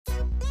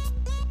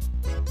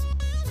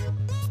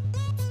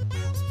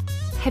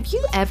Have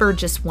you ever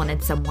just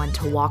wanted someone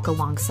to walk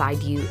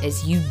alongside you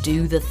as you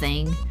do the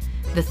thing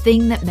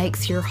that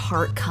makes your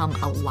heart come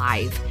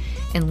alive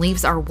and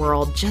leaves our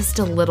world just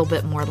a little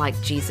bit more like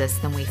Jesus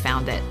than we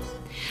found it?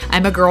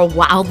 I'm a girl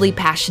wildly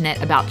passionate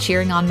about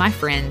cheering on my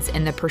friends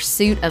in the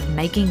pursuit of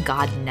making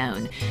God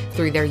known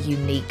through their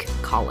unique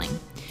calling.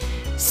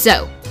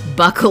 So,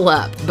 buckle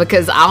up,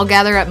 because I'll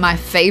gather up my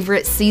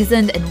favorite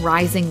seasoned and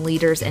rising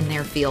leaders in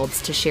their fields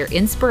to share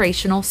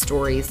inspirational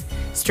stories,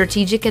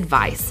 strategic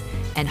advice,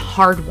 and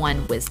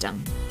hard-won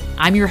wisdom.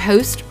 I'm your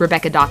host,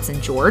 Rebecca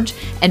Dotson-George,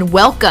 and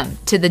welcome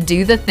to the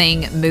Do the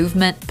Thing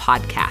Movement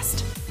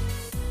podcast.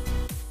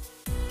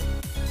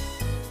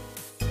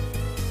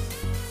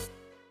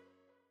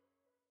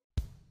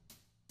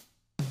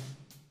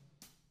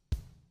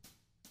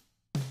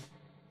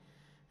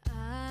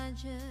 I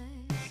just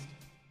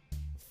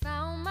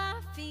found my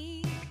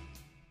feet.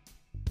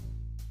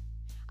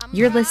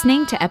 You're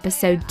listening to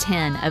episode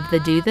 10 of the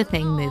Do the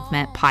Thing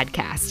Movement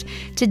podcast.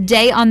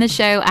 Today on the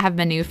show, I have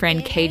my new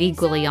friend, Katie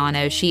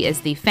Guiliano. She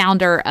is the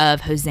founder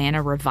of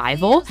Hosanna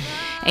Revival,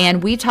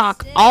 and we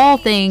talk all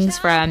things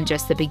from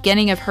just the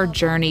beginning of her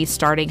journey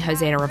starting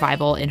Hosanna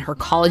Revival in her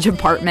college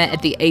apartment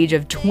at the age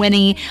of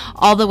 20,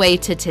 all the way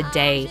to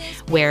today,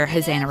 where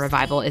Hosanna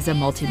Revival is a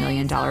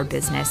multi-million-dollar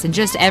business, and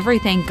just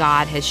everything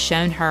God has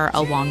shown her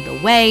along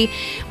the way.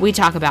 We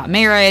talk about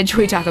marriage,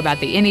 we talk about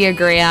the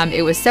Enneagram.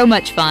 It was so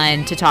much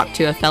fun to talk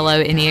to a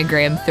fellow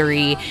Enneagram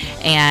 3,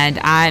 and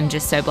I'm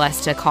just so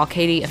blessed to call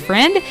Katie a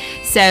friend.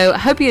 So I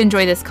hope you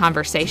enjoy this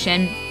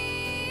conversation.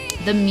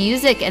 The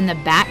music in the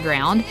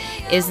background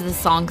is the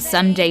song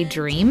Someday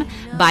Dream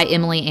by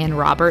Emily Ann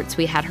Roberts.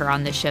 We had her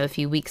on the show a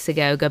few weeks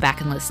ago. Go back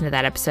and listen to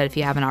that episode if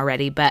you haven't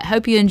already. But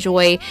hope you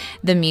enjoy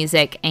the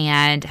music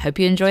and hope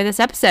you enjoy this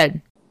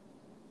episode.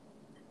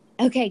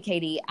 Okay,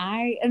 Katie,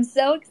 I am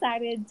so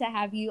excited to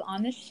have you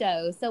on the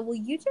show. So will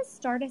you just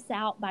start us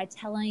out by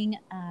telling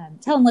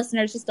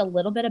listeners just a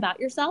little bit about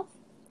yourself?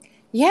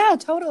 Yeah,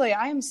 totally.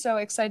 I am so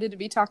excited to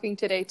be talking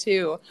today,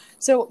 too.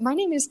 So my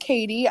name is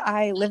Katie.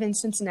 I live in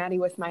Cincinnati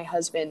with my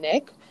husband,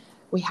 Nick.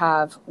 We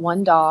have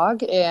one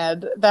dog,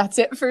 and that's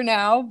it for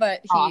now. But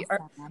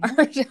our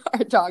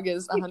dog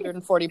is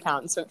 140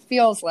 pounds, so it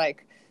feels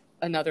like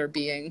another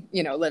being,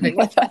 living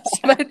with us.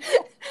 But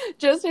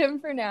just him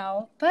for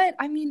now. But,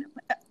 I mean,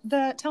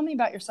 the tell me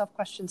about yourself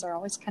questions are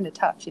always kind of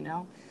tough,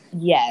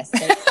 Yes,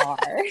 they are.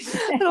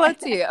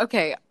 Let's see.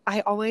 Okay. I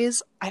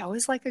always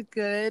like a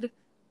good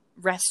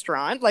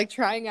restaurant, like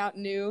trying out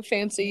new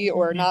fancy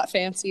or not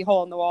fancy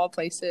hole in the wall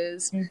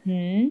places.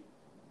 Man,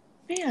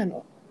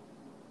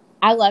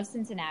 I love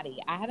Cincinnati.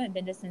 I haven't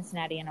been to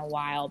Cincinnati in a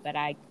while, but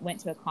I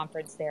went to a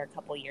conference there a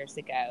couple years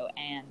ago,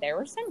 and there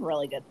were some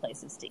really good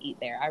places to eat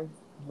there. I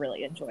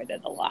really enjoyed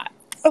it a lot.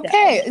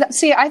 Okay.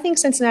 See, I think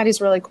Cincinnati's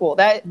really cool.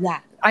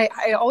 I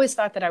always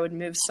thought that I would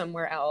move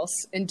somewhere else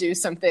and do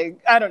something,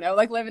 I don't know,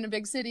 like live in a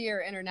big city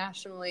or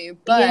internationally.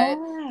 But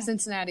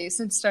Cincinnati,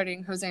 since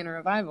starting Hosanna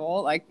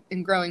Revival,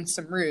 and growing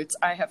some roots,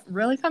 I have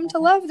really come to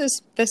love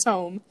this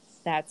home.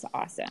 That's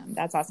awesome.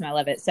 I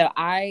love it. So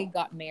I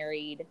got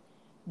married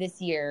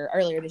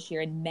earlier this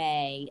year in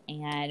May,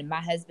 and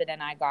my husband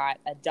and I got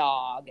a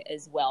dog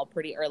as well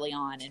pretty early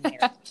on in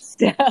marriage.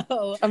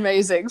 So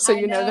amazing. So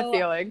you know the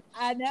feeling.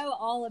 I know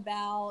all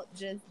about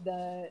just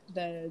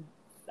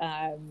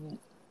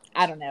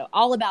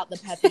all about the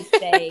puppy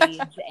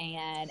stage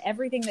and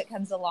everything that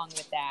comes along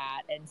with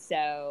that. And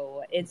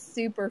so it's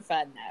super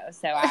fun though.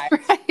 So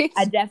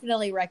I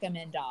definitely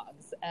recommend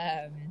dogs.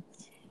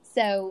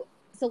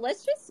 So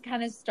let's just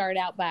kind of start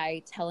out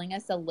by telling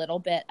us a little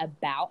bit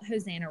about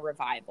Hosanna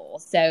Revival.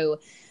 So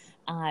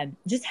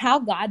just how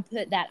God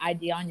put that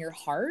idea on your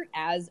heart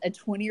as a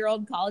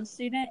 20-year-old college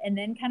student, and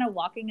then kind of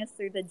walking us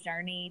through the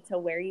journey to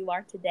where you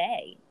are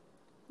today.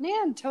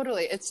 Man,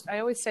 totally. I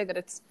always say that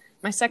it's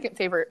my second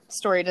favorite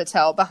story to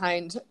tell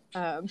behind,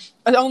 the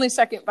only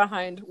second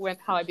behind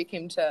how I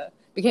became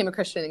a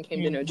Christian and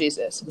came to know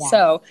Jesus. Yeah.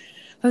 So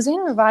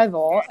Hosanna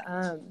Revival,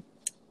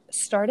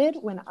 started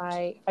when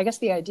I guess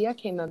the idea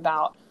came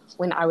about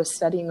when I was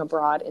studying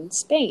abroad in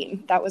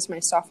Spain. That was my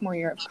sophomore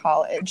year of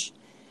college.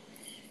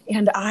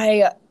 And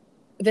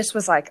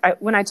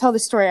when I tell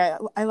this story,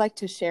 I like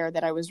to share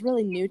that I was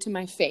really new to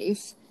my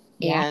faith.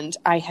 Yeah. And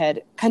I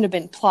had kind of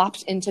been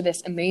plopped into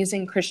this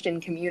amazing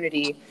Christian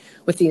community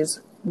with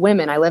these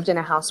women. I lived in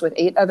a house with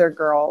 8 other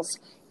girls,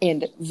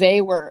 and they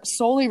were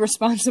solely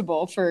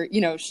responsible for,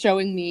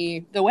 showing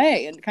me the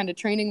way and kind of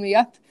training me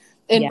up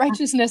in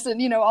righteousness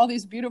and, all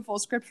these beautiful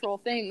scriptural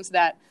things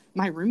that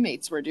my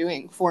roommates were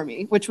doing for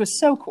me, which was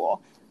so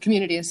cool.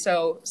 Community is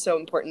so, so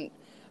important.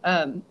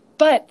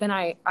 But then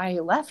I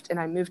left and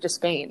I moved to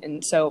Spain.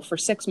 And so for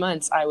 6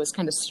 months, I was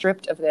kind of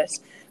stripped of this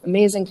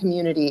amazing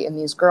community and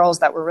these girls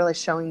that were really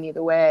showing me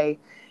the way.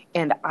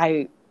 And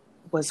I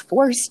was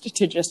forced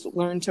to just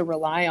learn to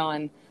rely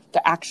on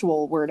the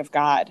actual word of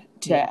God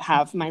to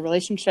have my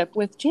relationship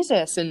with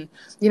Jesus and,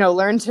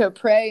 learn to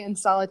pray in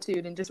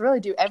solitude and just really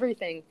do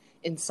everything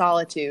in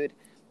solitude.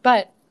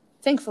 But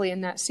thankfully in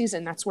that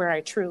season, that's where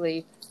I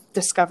truly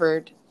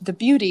discovered the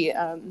beauty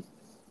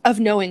of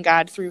knowing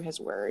God through his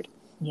word.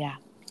 Yeah.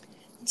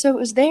 So it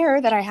was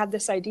there that I had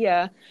this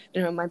idea,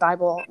 my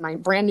Bible, my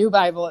brand new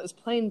Bible is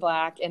plain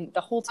black. And the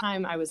whole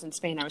time I was in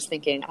Spain, I was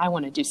thinking, I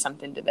want to do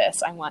something to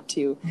this. I want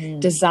to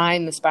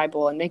design this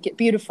Bible and make it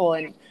beautiful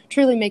and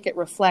truly make it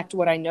reflect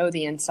what I know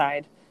the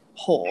inside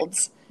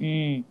holds.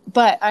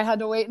 But I had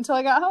to wait until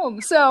I got home.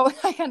 So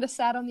I kind of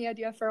sat on the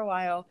idea for a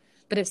while.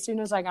 But as soon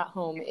as I got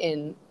home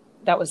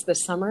that was the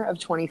summer of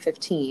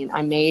 2015,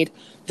 I made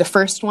the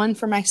first one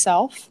for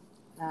myself.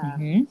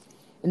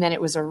 And then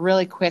it was a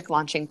really quick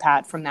launching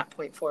pad from that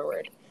point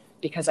forward,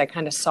 because I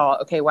kind of saw,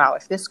 okay, wow,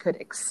 if this could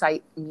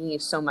excite me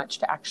so much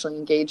to actually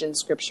engage in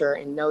scripture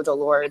and know the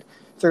Lord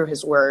through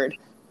his word,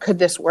 could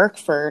this work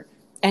for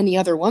any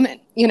other woman,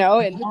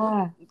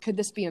 and could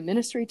this be a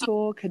ministry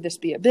tool? Could this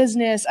be a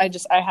business?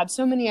 I had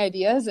so many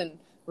ideas and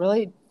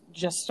really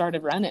just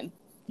started running.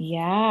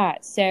 Yeah.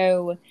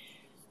 So,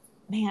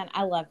 man,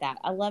 I love that.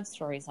 I love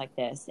stories like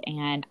this.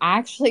 And I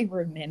actually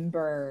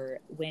remember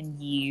when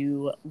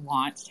you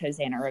launched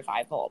Hosanna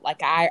Revival.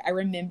 Like I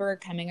remember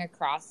coming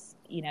across,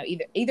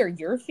 either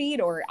your feed,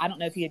 or I don't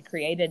know if you had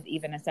created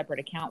even a separate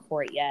account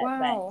for it yet.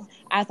 Wow.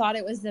 But I thought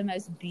it was the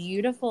most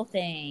beautiful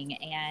thing.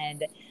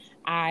 And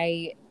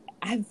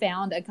I've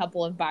found a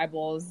couple of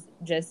Bibles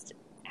just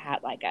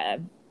at like a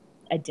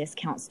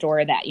discount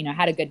store that,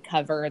 had a good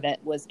cover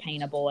that was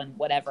paintable and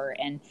whatever.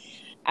 And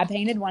I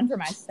painted one for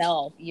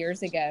myself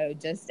years ago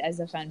just as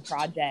a fun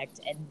project.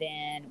 And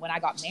then when I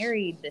got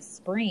married this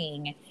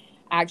spring,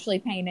 I actually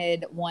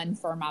painted one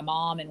for my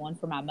mom and one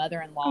for my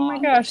mother-in-law. Oh my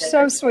gosh,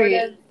 so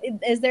sweet.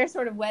 Is their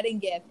sort of wedding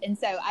gift. And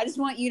so I just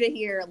want you to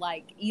hear,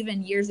 like,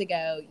 even years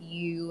ago,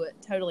 you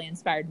totally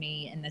inspired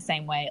me in the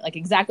same way, like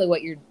exactly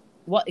what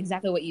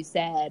you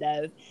said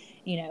of,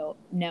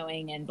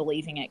 knowing and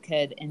believing it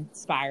could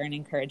inspire and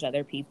encourage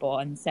other people.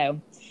 And so,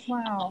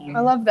 wow,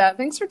 I love that.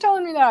 Thanks for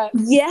telling me that.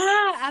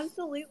 Yeah,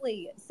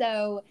 absolutely.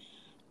 So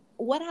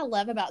what I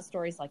love about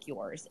stories like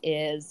yours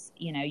is,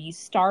 you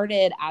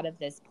started out of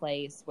this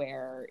place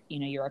where,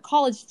 you're a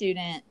college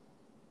student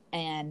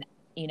and,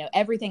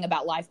 everything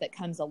about life that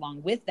comes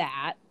along with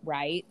that.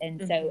 Right.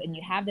 And so, and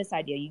you have this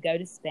idea, you go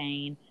to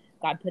Spain,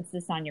 God puts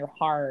this on your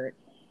heart,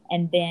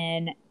 and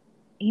then,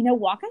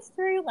 walk us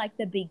through like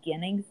the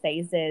beginning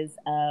phases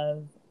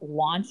of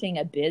launching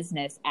a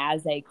business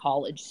as a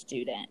college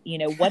student.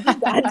 What did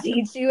God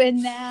teach you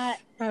in that?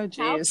 Oh,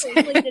 geez. How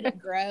quickly did it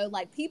grow?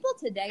 Like, people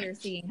today are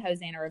seeing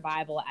Hosanna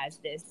Revival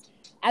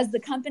as the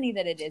company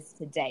that it is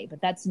today, but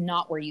that's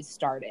not where you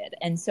started.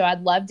 And so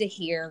I'd love to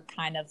hear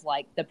kind of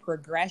like the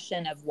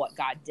progression of what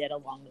God did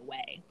along the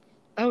way.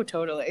 Oh,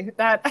 totally.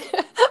 That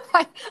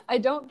I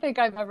don't think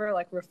I've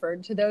ever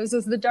referred to those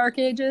as the dark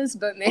ages,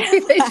 but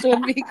maybe they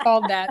should be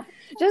called that.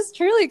 Just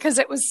truly, because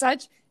it was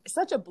such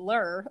a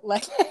blur.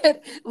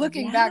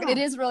 Looking back, it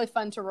is really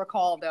fun to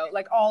recall, though,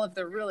 all of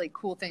the really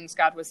cool things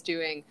God was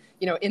doing,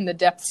 in the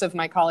depths of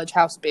my college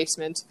house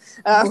basement.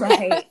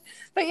 Right.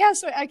 But yeah,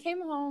 so I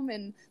came home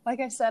and, like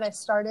I said,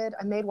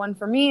 I made one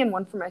for me and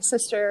one for my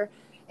sister.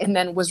 And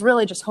then was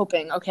really just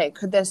hoping, okay,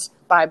 could this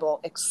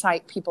Bible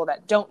excite people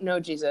that don't know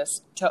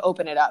Jesus to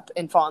open it up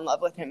and fall in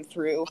love with him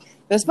through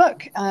this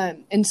book?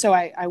 And so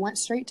I went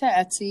straight to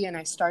Etsy and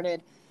I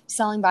started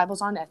selling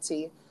Bibles on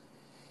Etsy.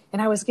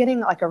 And I was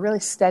getting a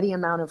really steady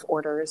amount of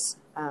orders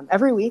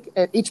every week.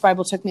 Each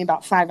Bible took me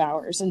about 5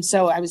 hours. And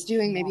so I was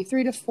doing maybe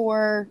 3 to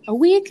 4 a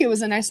week. It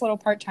was a nice little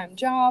part-time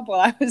job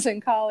while I was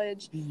in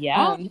college.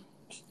 Yeah.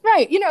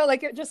 Right.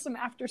 Just some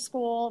after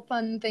school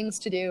fun things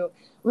to do.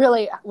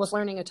 Really was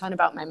learning a ton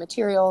about my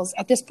materials.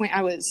 At this point,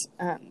 I was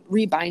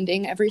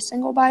rebinding every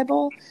single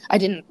Bible.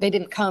 They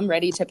didn't come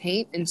ready to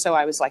paint. And so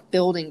I was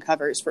building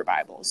covers for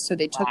Bibles. So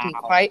they took me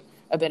quite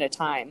a bit of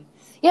time.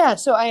 Yeah.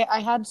 So I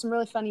had some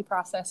really funny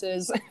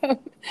processes.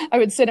 I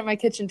would sit at my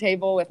kitchen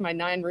table with my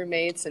 9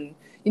 roommates and,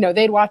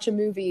 they'd watch a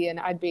movie and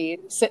I'd be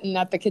sitting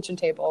at the kitchen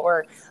table,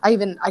 or I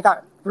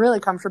got really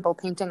comfortable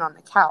painting on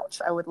the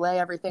couch. I would lay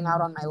everything out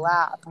on my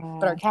lap,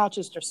 but our couch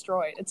is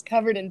destroyed. It's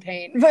covered in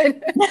paint,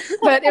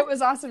 but it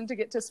was awesome to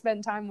get to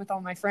spend time with all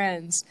my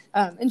friends,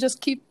 and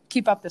just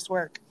keep up this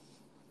work.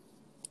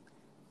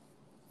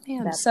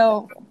 And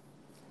so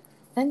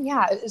then,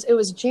 it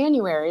was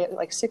January,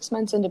 6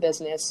 months into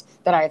business,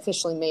 that I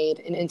officially made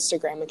an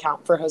Instagram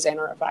account for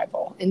Hosanna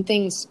Revival, and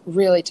things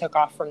really took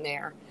off from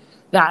there.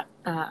 That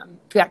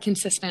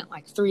consistent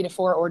 3 to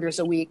 4 orders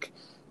a week.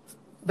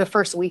 The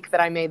first week that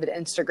I made the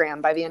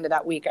Instagram, by the end of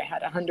that week, I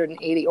had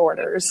 180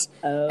 orders.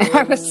 Oh, and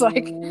I was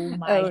like,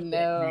 oh goodness.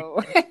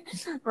 no.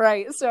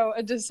 Right. So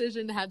a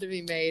decision had to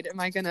be made.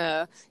 Am I going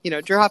to,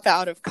 drop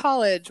out of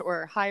college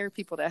or hire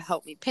people to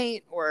help me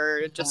paint,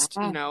 or just,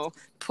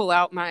 pull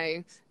out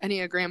my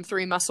Enneagram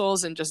 3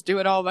 muscles and just do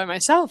it all by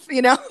myself?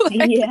 Yeah.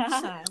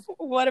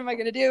 What am I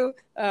going to do?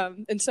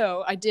 And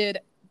so I did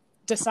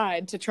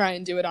decide to try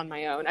and do it on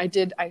my own. I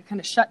kind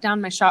of shut down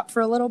my shop for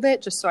a little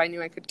bit just so I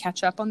knew I could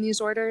catch up on these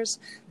orders,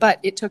 but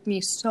it took me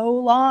so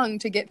long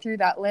to get through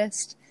that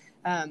list.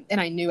 And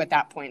I knew at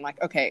that point,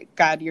 okay,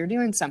 God, you're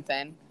doing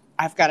something.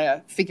 I've got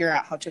to figure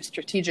out how to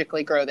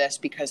strategically grow this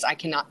because I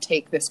cannot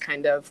take this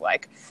kind of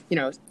like,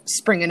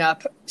 springing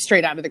up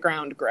straight out of the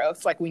ground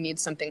growth. Like we need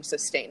something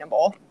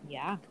sustainable.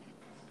 Yeah.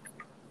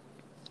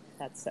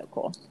 That's so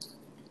cool.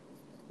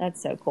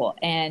 That's so cool.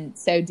 And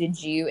so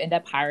did you end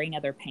up hiring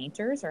other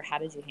painters or how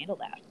did you handle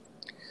that?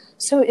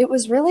 So it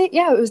was really,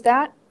 it was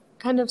that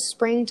kind of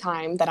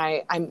springtime that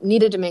I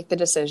needed to make the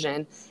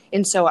decision.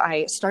 And so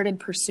I started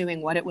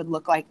pursuing what it would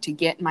look like to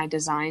get my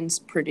designs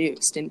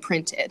produced and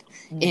printed.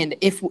 And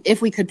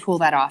if we could pull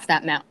that off,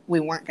 that meant we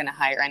weren't going to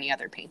hire any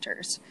other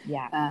painters.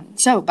 Yeah.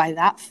 So by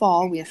that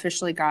fall, we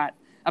officially got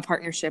a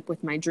partnership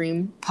with my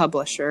dream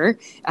publisher,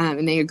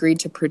 and they agreed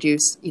to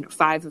produce,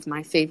 5 of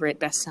my favorite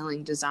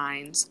best-selling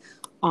designs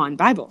on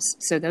Bibles.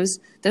 So those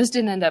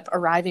didn't end up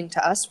arriving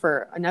to us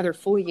for another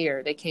full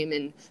year. They came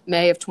in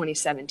May of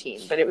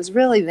 2017. But it was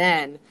really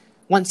then,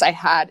 once I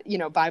had,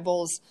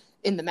 Bibles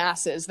in the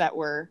masses that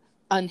were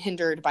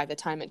unhindered by the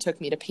time it took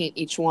me to paint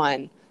each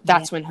one,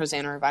 that's when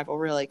Hosanna Revival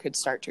really could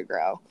start to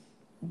grow.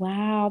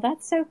 Wow,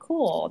 that's so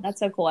cool. That's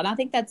so cool. And I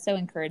think that's so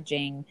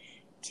encouraging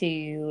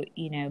to,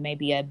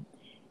 maybe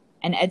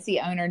an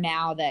Etsy owner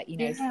now that,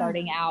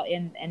 starting out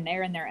and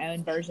they're in their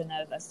own version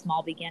of a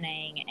small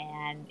beginning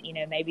and,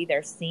 maybe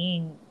they're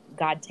seeing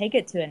God take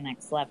it to a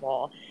next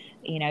level.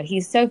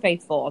 He's so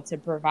faithful to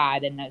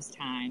provide in those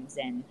times.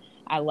 And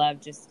I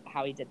love just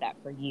how he did that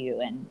for you.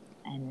 And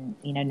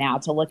now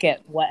to look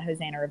at what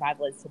Hosanna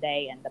Revival is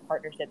today and the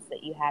partnerships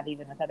that you have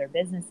even with other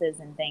businesses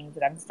and things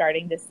that I'm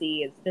starting to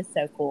see is just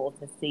so cool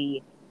to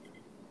see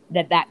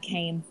that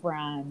came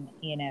from,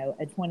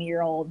 a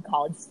 20-year-old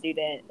college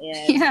student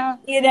in,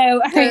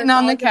 painting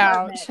on the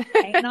couch.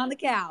 Painting on the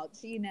couch,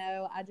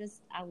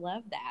 I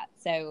love that.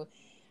 So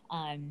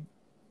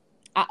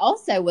I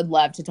also would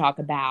love to talk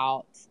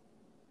about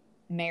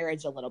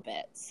marriage a little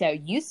bit. So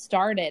you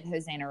started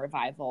Hosanna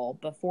Revival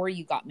before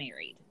you got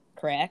married,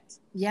 correct?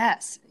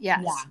 Yes.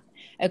 Yeah.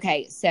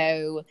 Okay.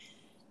 So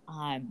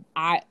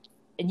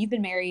and you've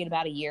been married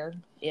about a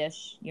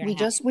year-ish.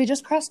 We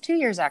just crossed 2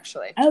 years,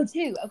 actually. Oh,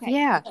 2. Okay.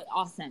 Yeah. Okay,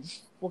 awesome.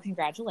 Well,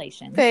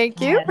 congratulations. Thank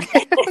you.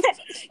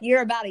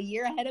 You're about a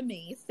year ahead of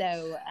me.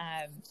 So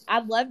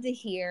I'd love to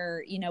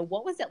hear,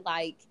 what was it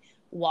like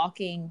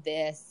walking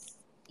this,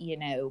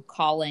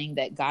 calling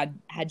that God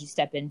had you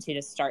step into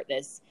to start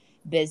this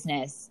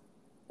business?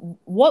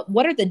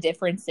 What are the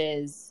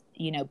differences,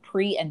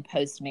 pre and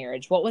post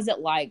marriage? What was it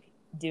like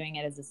doing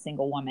it as a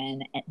single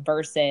woman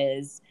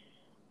versus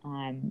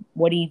how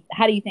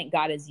do you think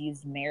God has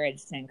used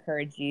marriage to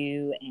encourage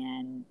you,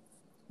 and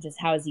just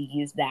how has he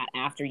used that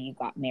after you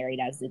got married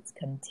as it's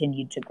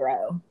continued to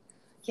grow?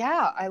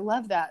 Yeah, I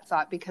love that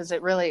thought because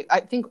I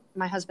think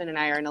my husband and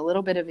I are in a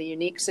little bit of a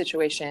unique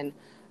situation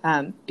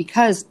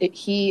because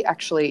he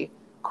actually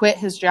quit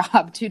his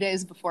job 2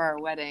 days before our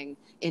wedding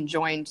and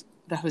joined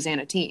the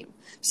Hosanna team.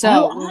 So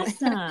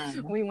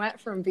awesome. We went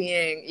from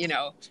being,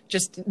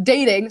 just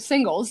dating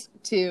singles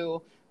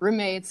to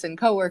roommates and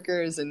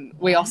coworkers. And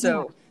we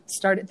also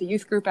started the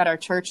youth group at our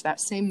church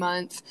that same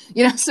month,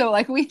 so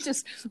like we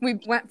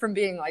went from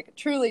being like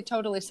truly,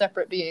 totally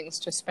separate beings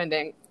to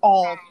spending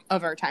all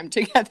of our time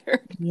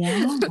together.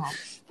 Yeah.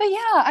 But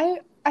yeah,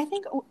 I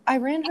think I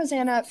ran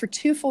Hosanna for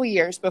 2 full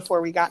years before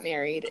we got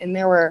married, and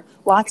there were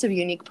lots of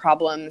unique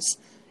problems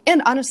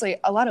and honestly,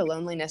 a lot of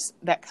loneliness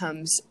that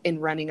comes in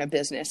running a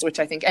business, which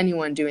I think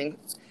anyone doing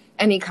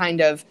any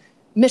kind of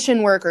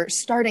mission work or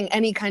starting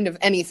any kind of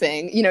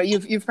anything,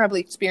 you've probably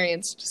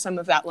experienced some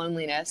of that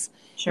loneliness.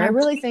 Sure. And I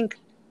really think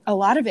a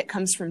lot of it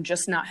comes from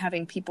just not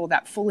having people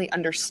that fully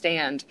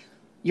understand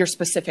your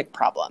specific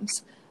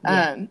problems.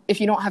 Yeah. If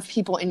you don't have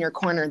people in your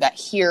corner that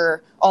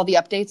hear all the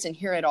updates and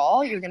hear it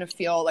all, you're going to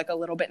feel like a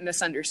little bit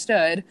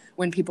misunderstood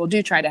when people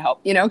do try to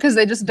help, because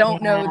they just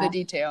don't know the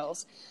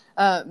details.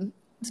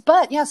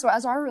 But yeah, so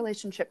as our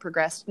relationship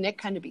progressed, Nick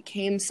kind of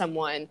became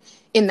someone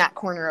in that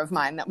corner of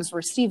mine that was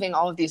receiving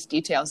all of these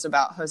details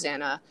about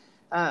Hosanna.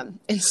 And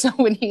so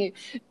when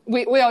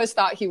we always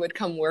thought he would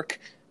come work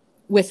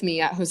with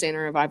me at Hosanna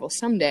Revival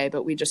someday,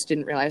 but we just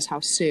didn't realize how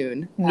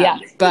soon.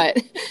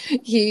 But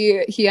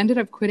he ended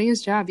up quitting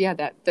his job,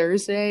 that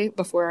Thursday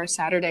before our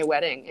Saturday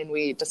wedding, and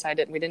we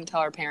decided we didn't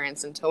tell our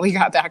parents until we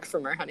got back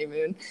from our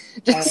honeymoon.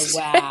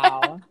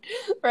 Wow.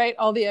 Right,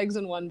 all the eggs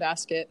in one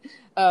basket.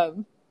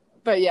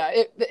 But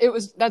yeah,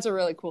 that's a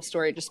really cool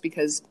story just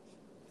because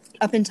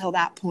up until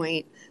that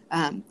point,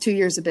 2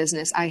 years of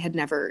business, I had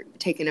never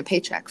taken a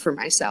paycheck for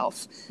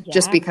myself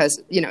just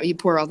because, you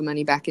pour all the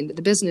money back into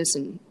the business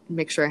and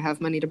make sure I have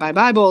money to buy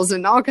Bibles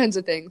and all kinds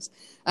of things.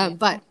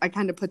 But I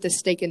kind of put this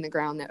stake in the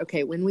ground that,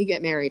 okay, when we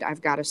get married,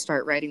 I've got to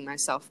start writing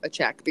myself a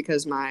check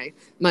because my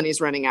money's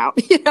running out.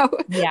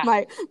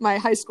 My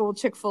high school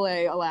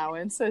Chick-fil-A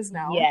allowance is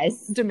now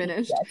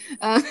diminished.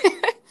 Yes.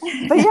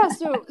 But yeah,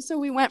 so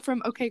we went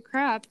from, okay,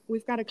 crap,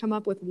 we've got to come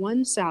up with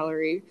one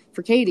salary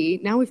for Katie.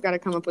 Now we've got to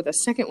come up with a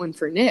second one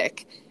for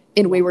Nick.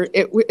 And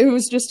it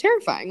was just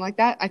terrifying. Like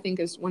that, I think,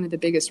 is one of the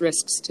biggest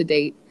risks to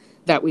date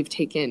that we've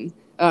taken,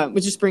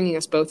 which is bringing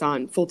us both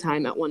on full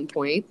time at one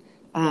point.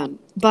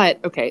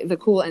 But okay, the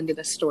cool end of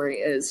the story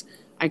is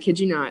I kid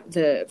you not,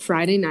 the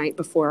Friday night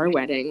before our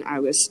wedding, I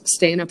was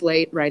staying up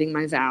late writing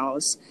my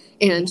vows.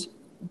 And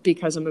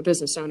because I'm a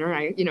business owner,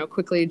 I,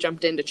 quickly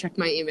jumped in to check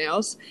my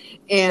emails.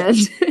 And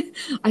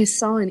I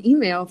saw an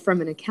email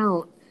from an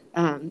account.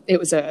 It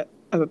was a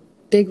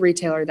big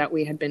retailer that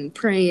we had been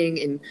praying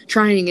and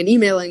trying and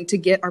emailing to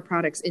get our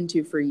products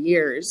into for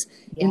years.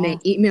 Yeah. And they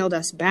emailed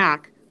us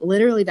back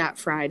literally that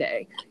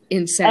Friday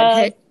and said,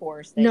 hey, of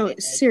course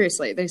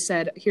seriously, they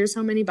said, here's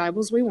how many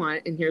Bibles we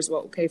want and here's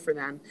what we'll pay for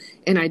them.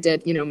 And I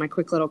did, my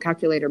quick little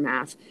calculator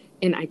math.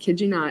 And I kid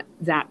you not,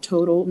 that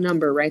total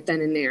number right then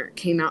and there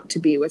came out to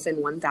be within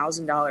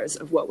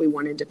 $1,000 of what we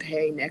wanted to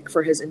pay Nick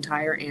for his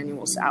entire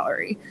annual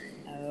salary.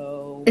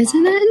 Oh,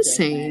 isn't that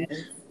insane?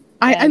 Goodness.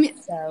 I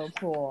mean, so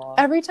cool.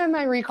 Every time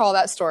I recall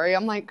that story,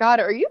 I'm like,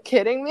 God, are you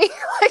kidding me?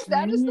 Like,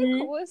 that is the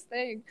coolest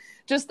thing.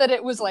 Just that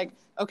it was like,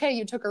 okay,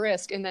 you took a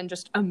risk and then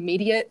just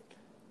immediate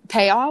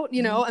payout,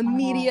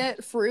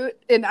 immediate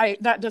fruit. And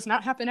that does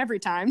not happen every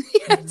time.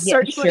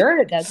 Sure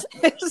it does.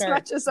 As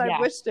much as I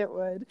wished it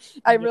would.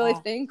 I really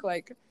think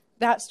like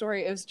that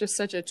story is just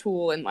such a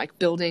tool in like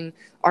building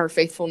our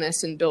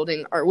faithfulness and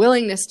building our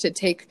willingness to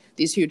take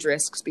these huge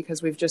risks,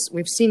 because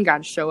we've seen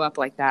God show up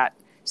like that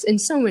in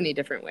so many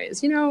different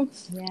ways,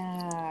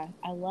 Yeah,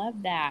 I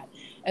love that.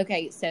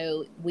 Okay,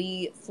 so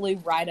we flew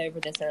right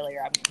over this earlier.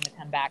 I'm going to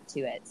come back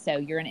to it. So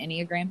you're an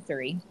Enneagram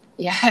 3.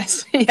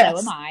 Yes. So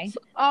am I.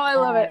 Oh, I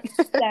love it.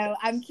 So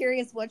I'm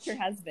curious, what's your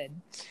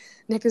husband?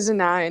 Nick is a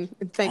 9.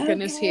 And thank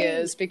goodness he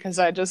is, because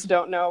I just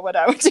don't know what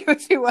I would do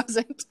if he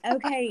wasn't.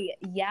 Okay,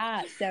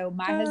 yeah. So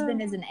my husband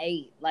is an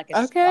 8, like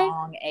a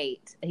strong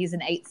 8. He's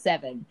an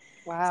 8-7.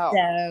 Wow.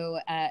 So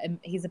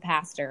he's a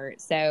pastor.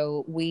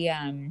 So we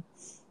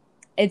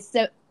I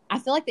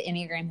feel like the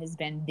Enneagram has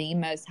been the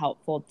most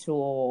helpful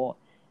tool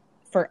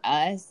for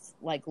us,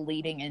 like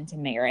leading into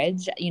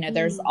marriage.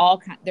 There's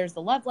there's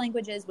the love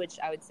languages, which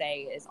I would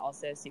say is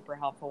also a super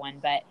helpful one.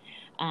 But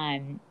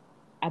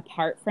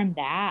apart from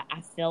that,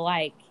 I feel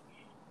like,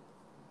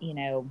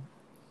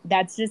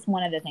 that's just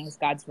one of the things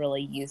God's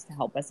really used to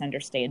help us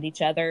understand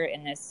each other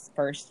in this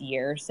first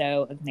year or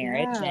so of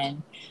marriage. Yeah.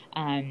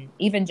 And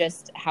even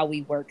just how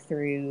we work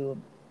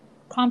through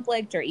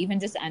conflict, or even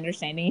just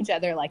understanding each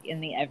other like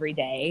in the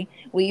everyday.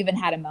 We even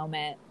had a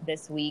moment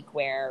this week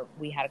where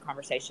we had a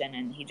conversation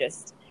and he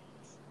just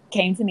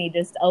came to me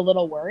just a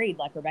little worried,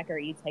 like, Rebecca, are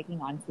you taking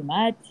on too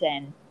much?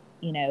 And,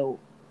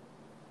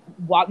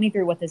 walk me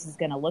through what this is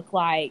going to look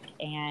like.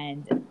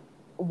 And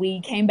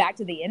we came back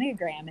to the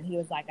Enneagram and he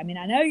was like, I mean,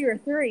 I know you're a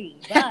 3,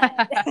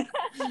 but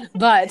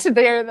that's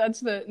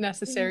the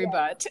necessary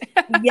but.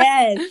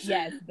 yes,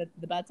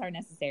 the buts are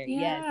necessary.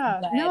 Yeah.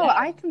 Yes, no,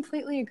 I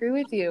completely agree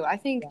with you. I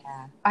think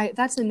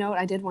that's a note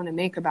I did want to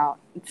make about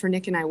for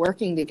Nick and I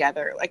working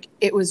together. Like,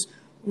 it was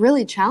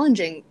really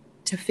challenging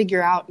to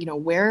figure out,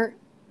 where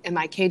am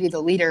I Katie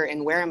the leader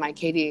and where am I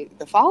Katie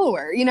the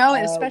follower? And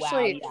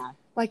especially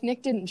like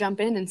Nick didn't jump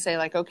in and say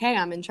like, okay,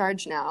 I'm in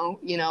charge now.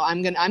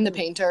 I'm the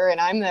painter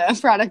and I'm the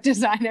product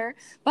designer.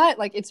 But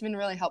like, it's been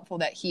really helpful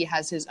that he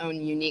has his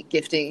own unique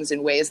giftings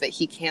and ways that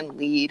he can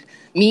lead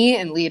me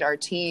and lead our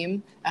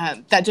team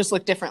that just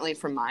look differently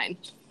from mine.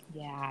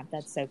 Yeah,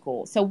 that's so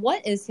cool. So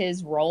what is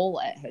his role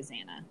at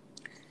Hosanna?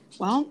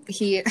 Well,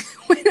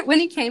 when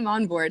he came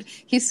on board,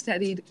 he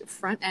studied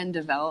front-end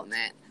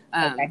development.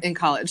 In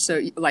college.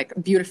 So like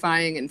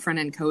beautifying and front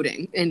end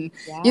coding. And,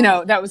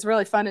 that was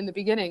really fun in the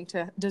beginning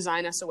to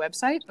design us a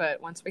website.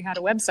 But once we had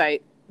a website,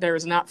 there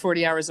was not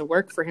 40 hours of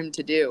work for him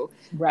to do.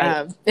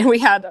 Right. And we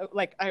had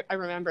I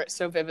remember it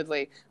so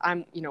vividly.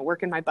 I'm,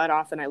 working my butt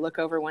off and I look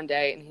over one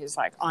day and he's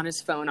like on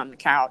his phone on the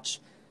couch.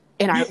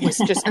 And I was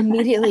just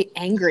immediately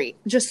angry,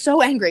 just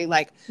so angry.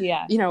 Like,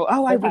 I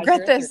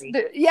regret this.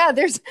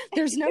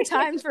 There's no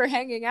time for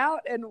hanging out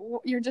and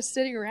you're just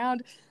sitting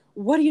around.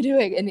 What are you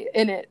doing?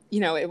 And it,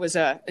 it was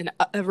a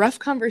rough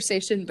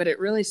conversation, but it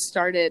really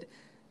started,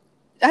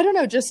 I don't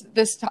know, just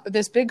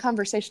this big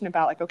conversation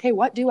about like, okay,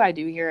 what do I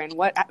do here? And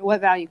what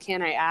value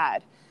can I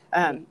add?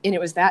 And it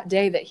was that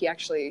day that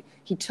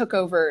he took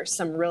over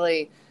some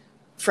really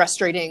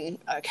frustrating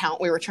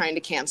account we were trying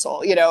to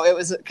cancel. It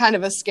was kind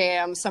of a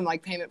scam, some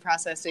like payment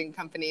processing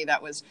company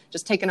that was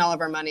just taking all of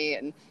our money,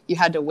 and you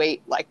had to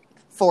wait like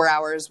 4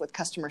 hours with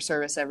customer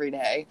service every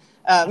day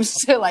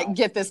to like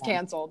get this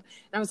canceled.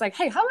 And I was like,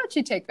 hey, how about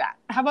you take that?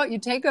 How about you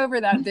take over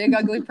that big,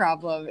 ugly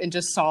problem and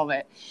just solve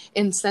it?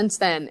 And since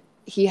then,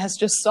 he has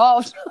just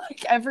solved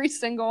like every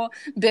single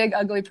big,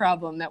 ugly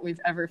problem that we've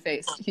ever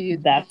faced.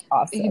 That's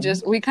awesome.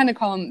 We kind of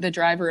call him the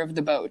driver of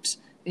the boat.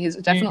 He's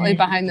definitely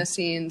behind the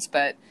scenes,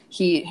 but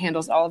he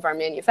handles all of our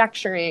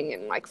manufacturing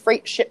and like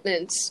freight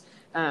shipments.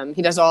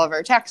 He does all of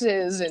our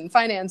taxes and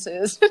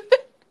finances.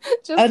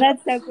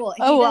 That's so cool.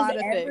 He does of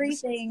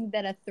everything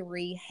that a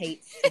 3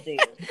 hates to do.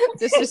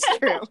 This is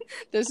true.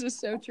 This is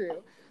so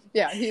true.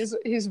 Yeah,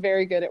 he's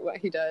very good at what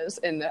he does.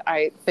 And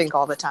I think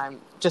all the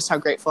time just how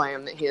grateful I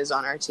am that he is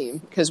on our team.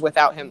 Because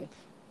without him,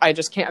 I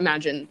just can't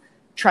imagine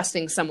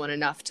trusting someone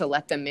enough to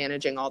let them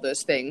manage all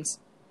those things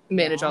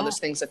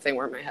if they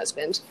weren't my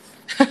husband.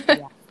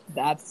 Yeah,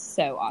 that's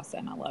so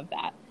awesome. I love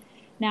that.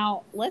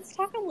 Now, let's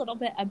talk a little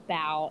bit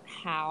about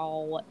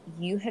how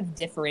you have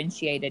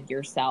differentiated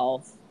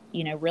yourself,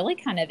 really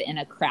kind of in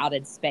a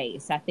crowded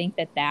space. I think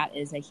that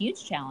is a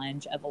huge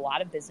challenge of a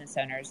lot of business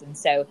owners. And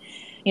so,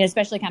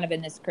 especially kind of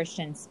in this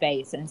Christian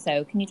space. And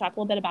so can you talk a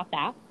little bit about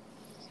that?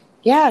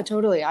 Yeah,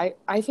 totally.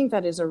 I think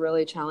that is a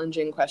really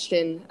challenging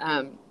question.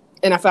 And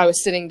if I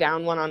was sitting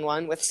down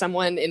one-on-one with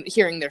someone and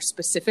hearing their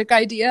specific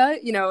idea,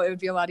 it would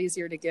be a lot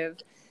easier to give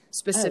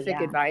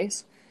specific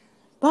advice.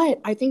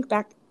 But I think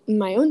back in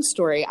my own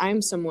story,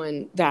 I'm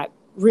someone that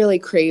really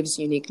craves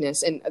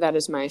uniqueness, and that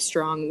is my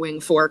strong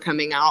wing 4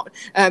 coming out.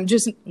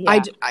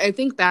 I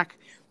think back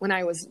when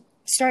I was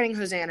starting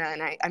Hosanna,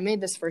 and I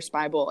made this first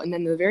Bible, and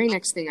then the very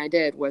next thing I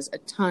did was a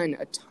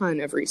ton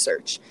of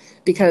research,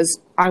 because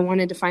I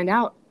wanted to find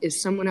out,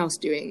 is someone else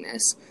doing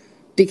this?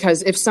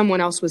 Because if someone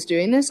else was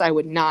doing this, I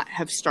would not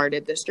have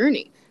started this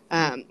journey.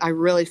 I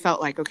really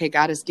felt like, okay,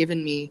 God has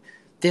given me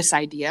this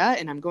idea,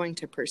 and I'm going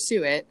to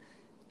pursue it,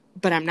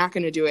 but I'm not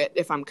going to do it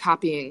if I'm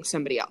copying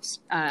somebody else.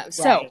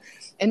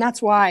 And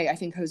that's why I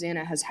think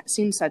Hosanna has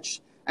seen such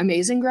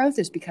amazing growth,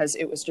 is because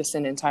it was just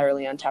an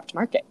entirely untapped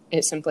market.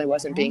 It simply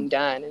wasn't being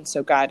done. And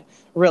so God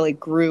really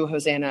grew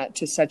Hosanna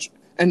to such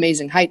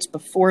amazing heights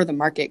before the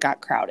market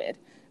got crowded.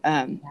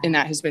 And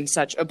that has been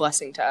such a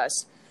blessing to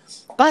us.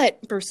 But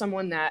for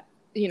someone that,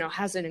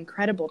 has an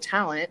incredible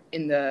talent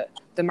in the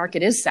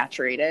market is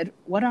saturated,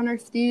 what on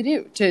earth do you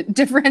do to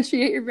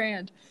differentiate your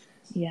brand?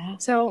 Yeah.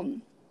 So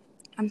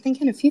I'm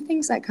thinking a few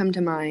things that come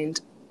to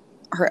mind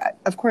are,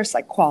 of course,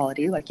 like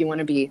quality, like you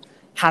want to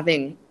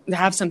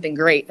have something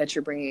great that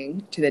you're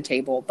bringing to the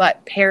table,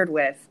 but paired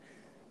with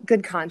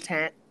good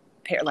content,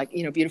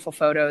 beautiful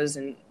photos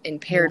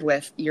and paired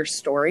with your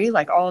story.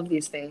 Like all of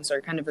these things are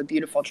kind of a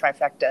beautiful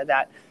trifecta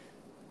that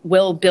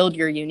will build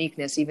your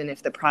uniqueness, even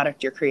if the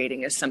product you're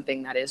creating is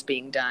something that is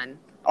being done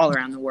all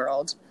around the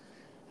world.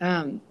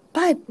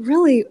 But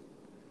really,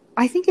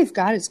 I think if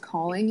God is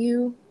calling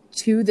you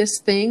to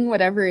this thing,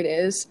 whatever it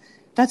is,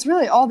 that's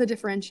really all the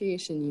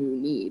differentiation you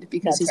need,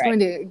 because he's going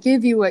to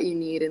give you what you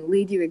need and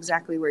lead you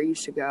exactly where you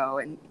should go.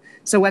 And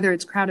so whether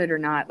it's crowded or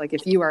not, like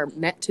if you are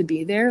meant to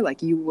be there,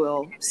 like you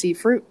will see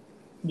fruit.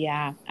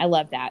 Yeah, I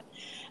love that.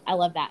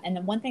 And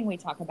the one thing we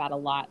talk about a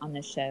lot on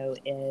the show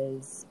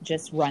is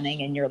just running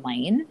in your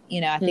lane.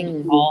 I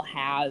think we all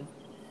have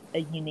a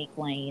unique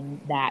lane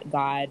that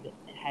God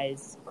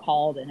has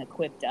called and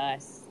equipped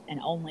us, and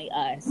only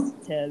us,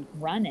 to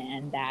run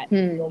in, that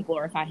will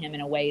glorify him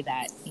in a way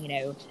that,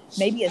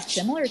 maybe is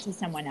similar to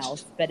someone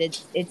else, but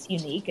it's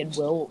unique and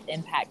will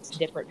impact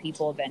different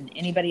people than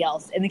anybody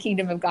else in the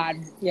kingdom of God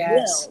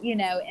will,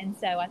 And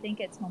so I think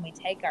it's when we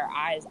take our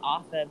eyes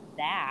off of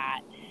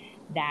that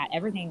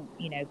everything,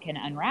 can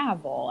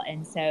unravel.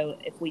 And so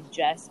if we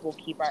just will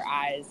keep our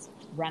eyes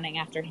running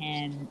after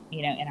him,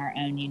 in our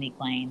own unique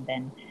lane,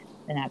 then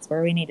that's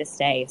where we need to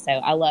stay. So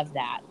I love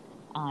that.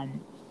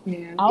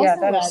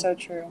 That is so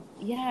true.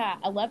 Yeah,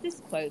 I love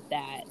this quote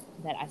that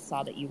I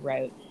saw that you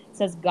wrote. It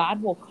says,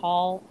 God will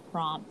call,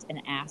 prompt,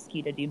 and ask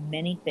you to do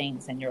many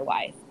things in your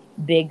life.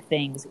 Big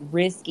things,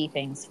 risky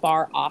things,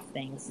 far off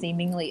things,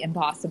 seemingly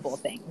impossible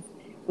things.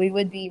 We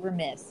would be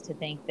remiss to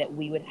think that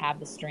we would have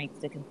the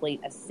strength to complete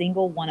a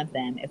single one of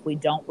them if we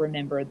don't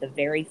remember the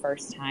very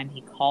first time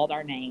he called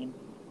our name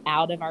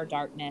out of our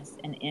darkness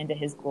and into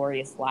his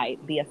glorious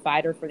light. Be a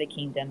fighter for the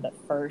kingdom, but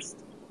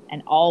first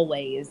and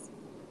always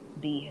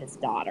be his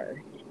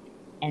daughter.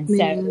 And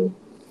so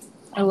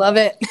I love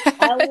it.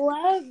 I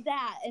love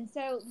that. And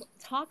so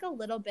talk a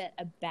little bit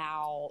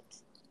about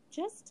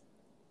just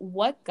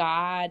what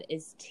God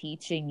is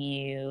teaching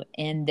you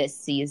in this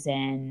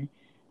season,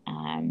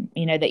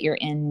 that you're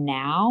in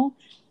now,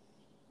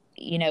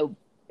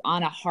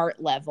 on a heart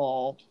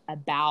level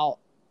about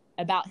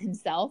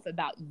himself,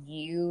 about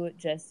you,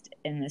 just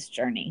in this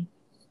journey.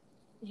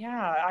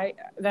 Yeah,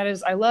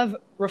 I love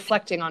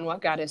reflecting on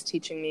what God is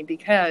teaching me,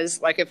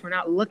 because like, if we're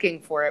not looking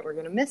for it, we're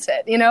going to miss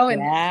it,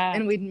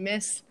 and we'd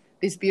miss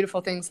these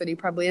beautiful things that he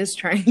probably is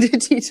trying to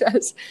teach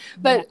us.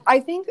 But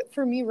I think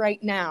for me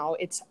right now,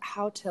 it's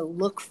how to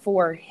look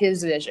for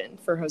his vision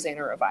for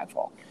Hosanna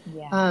Revival.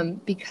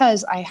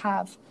 Because I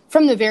have,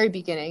 from the very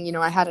beginning,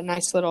 I had a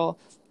nice little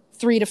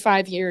 3 to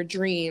 5 year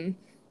dream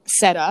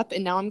set up,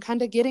 and now I'm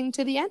kind of getting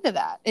to the end of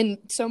that. And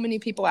so many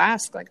people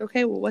ask, like,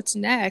 okay, well, what's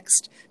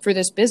next for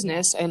this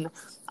business? And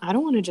I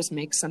don't want to just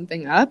make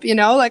something up,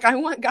 I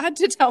want God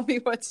to tell me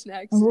what's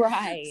next.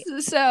 Right.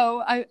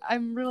 So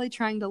I'm really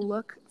trying to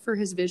look for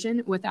his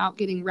vision without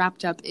getting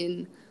wrapped up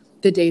in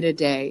the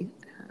day-to-day.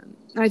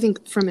 I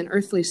think from an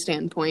earthly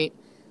standpoint,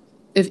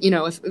 if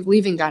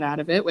leaving God out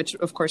of it, which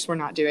of course we're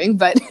not doing,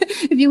 but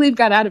if you leave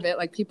God out of it,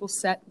 like, people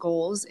set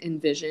goals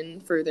and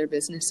vision for their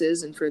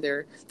businesses and for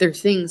their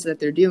things that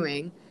they're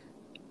doing,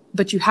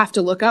 but you have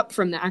to look up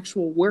from the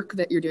actual work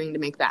that you're doing to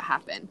make that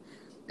happen.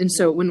 And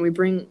so when we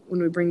bring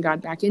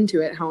God back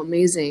into it, how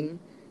amazing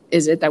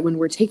is it that when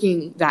we're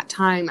taking that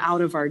time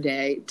out of our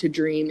day to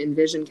dream and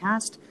vision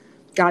cast,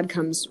 God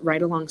comes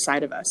right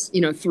alongside of us,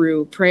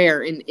 through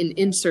prayer, and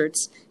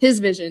inserts his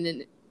vision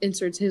and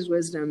inserts his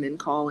wisdom and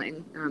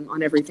calling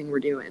on everything we're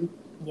doing.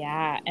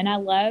 Yeah. And I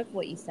love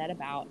what you said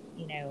about,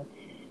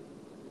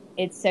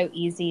 it's so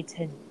easy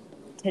to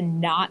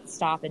not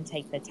stop and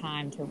take the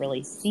time to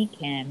really seek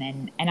him.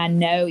 And I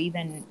know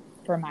even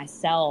for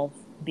myself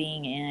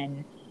being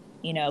in,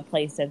 a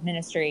place of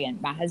ministry,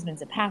 and my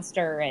husband's a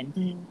pastor,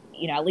 and,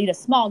 I lead a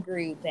small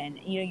group, and,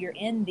 you're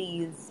in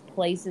these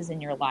places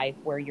in your life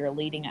where you're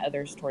leading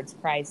others towards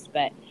Christ.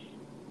 But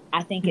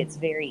I think it's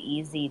very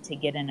easy to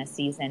get in a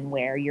season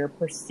where you're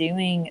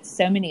pursuing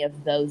so many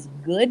of those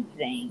good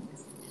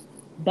things,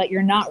 but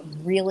you're not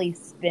really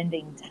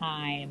spending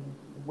time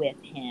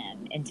with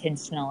him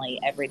intentionally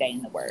every day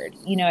in the Word.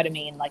 You know what I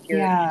mean? Like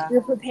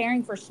you're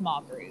preparing for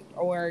small group,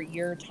 or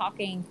you're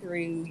talking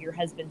through your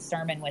husband's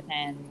sermon with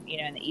him,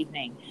 in the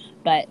evening.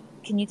 But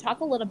can you talk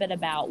a little bit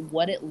about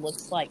what it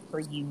looks like for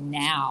you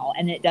now?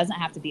 And it doesn't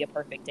have to be a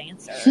perfect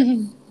answer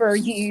for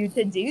you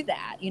to do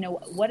that.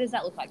 What does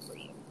that look like for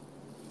you?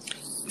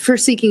 For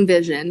seeking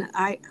vision,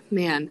 I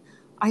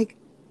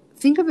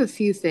think of a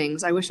few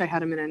things. I wish I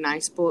had them in a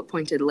nice bullet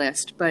pointed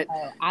list, but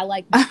I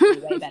like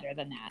way better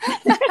than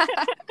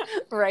that.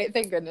 Right.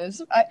 Thank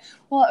goodness. I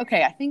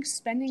think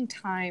spending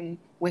time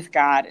with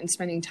God and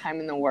spending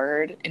time in the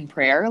Word and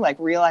prayer, like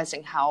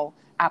realizing how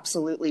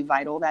absolutely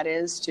vital that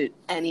is to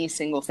any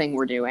single thing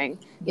we're doing,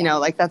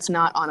 like that's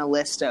not on a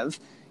list of,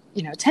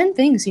 10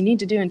 things you need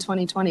to do in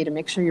 2020 to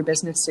make sure your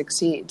business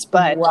succeeds.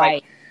 But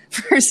right.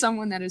 For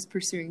someone that is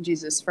pursuing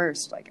Jesus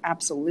first, like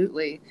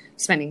absolutely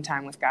spending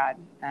time with God,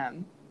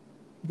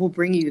 will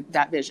bring you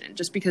that vision,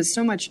 just because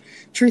so much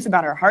truth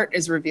about our heart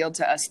is revealed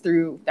to us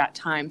through that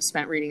time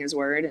spent reading his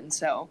word. And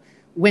so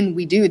when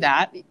we do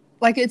that,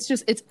 like it's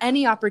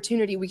any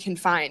opportunity we can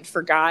find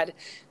for God,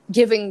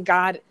 giving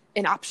God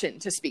an option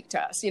to speak to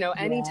us,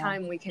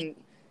 anytime we can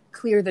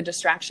clear the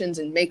distractions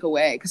and make a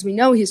way, because we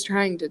know he's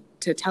trying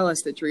to tell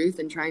us the truth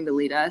and trying to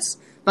lead us,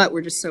 but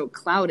we're just so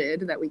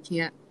clouded that we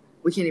can't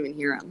even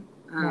hear him.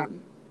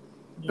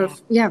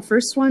 But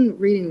first one,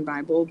 reading the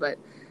Bible, but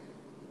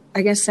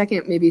I guess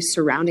second, maybe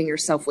surrounding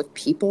yourself with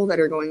people that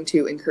are going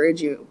to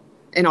encourage you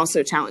and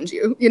also challenge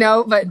you,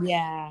 but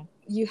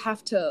you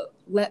have to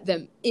let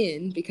them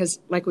in, because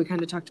like we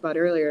kind of talked about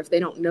earlier, if they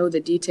don't know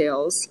the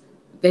details,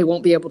 they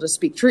won't be able to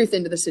speak truth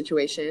into the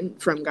situation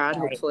from God,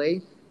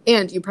 hopefully.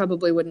 And you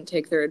probably wouldn't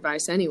take their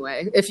advice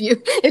anyway if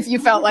you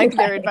felt like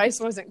their advice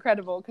wasn't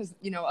credible, because,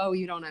 you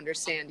don't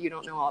understand. You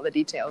don't know all the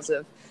details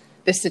of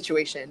this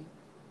situation.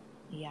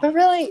 Yeah. But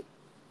really,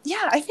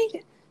 I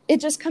think it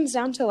just comes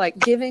down to like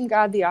giving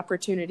God the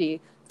opportunity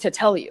to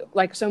tell you.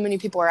 Like so many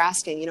people are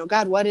asking,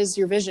 God, what is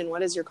your vision?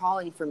 What is your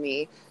calling for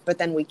me? But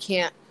then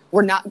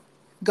we're not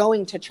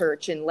going to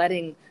church and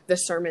letting the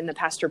sermon the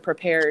pastor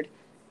prepared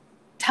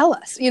tell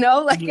us,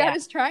 God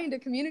is trying to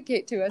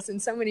communicate to us in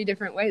so many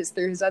different ways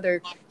through his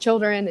other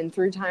children and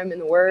through time in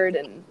the word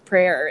and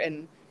prayer.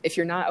 And if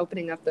you're not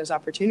opening up those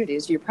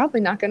opportunities, you're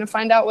probably not going to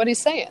find out what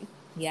he's saying.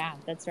 Yeah,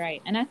 that's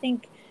right. And I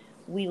think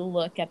we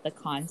look at the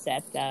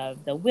concept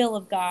of the will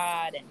of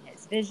God and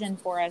his vision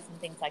for us and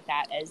things like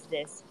that as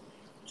this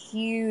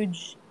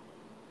huge,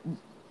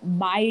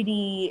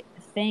 mighty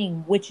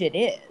thing, which it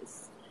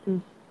is.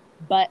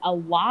 But a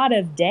lot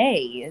of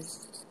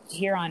days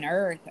here on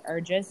earth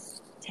are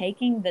just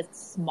taking the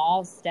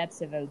small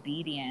steps of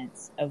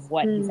obedience of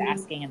what he's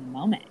asking in the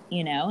moment,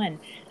 and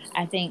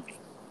I think,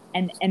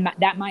 and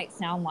that might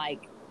sound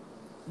like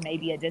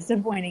maybe a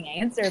disappointing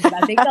answer, but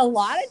I think a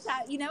lot of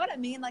times, you know what I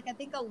mean? Like, I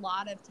think a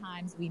lot of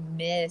times we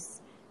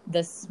miss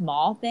the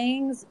small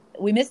things.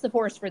 We miss the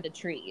forest for the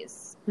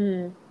trees,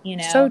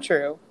 So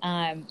true.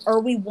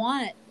 Or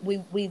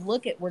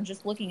we're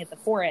just looking at the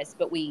forest,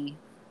 but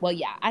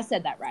I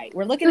said that right.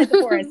 We're looking at the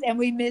forest and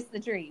we miss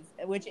the trees,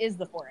 which is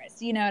the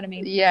forest. You know what I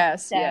mean?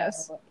 Yes. So,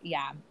 yes.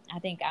 Yeah, I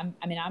think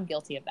I'm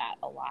guilty of that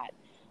a lot.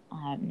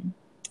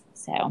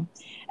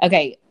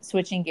 Okay,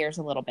 switching gears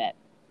a little bit.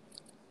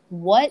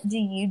 What do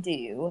you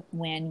do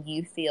when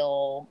you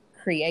feel,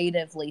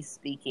 creatively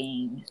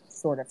speaking,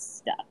 sort of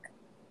stuck?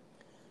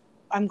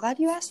 I'm glad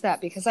you asked that,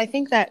 because I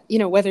think that,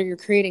 whether you're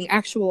creating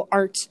actual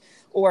art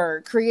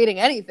or creating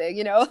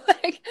anything,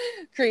 like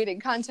creating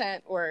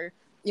content or,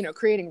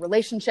 creating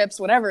relationships,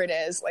 whatever it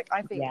is, like,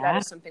 I think that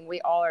is something we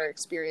all are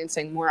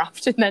experiencing more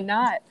often than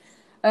not.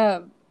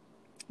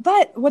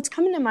 But what's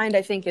coming to mind,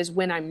 I think, is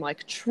when I'm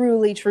like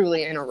truly,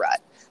 truly in a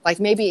rut. Like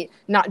maybe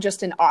not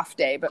just an off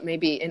day, but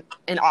maybe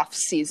an off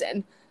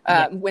season,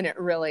 when it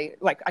really,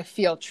 like, I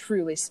feel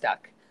truly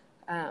stuck.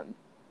 And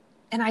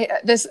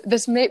this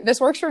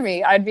works for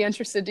me. I'd be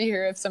interested to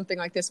hear if something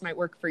like this might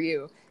work for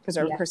you, because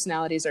our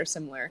personalities are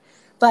similar.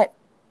 But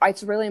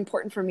it's really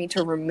important for me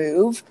to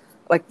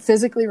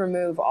physically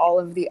remove all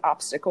of the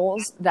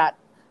obstacles that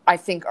I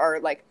think are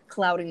like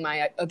clouding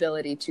my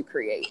ability to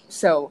create.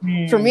 So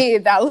for me,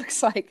 that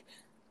looks like,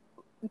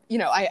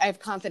 I have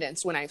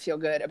confidence when I feel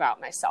good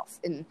about myself.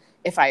 And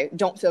if I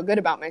don't feel good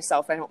about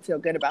myself, I don't feel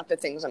good about the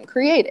things I'm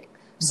creating.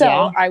 So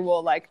I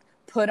will like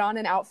put on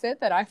an outfit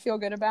that I feel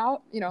good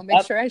about,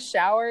 make sure I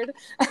showered.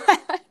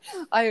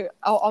 I'll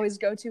always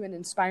go to an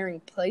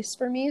inspiring place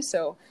for me.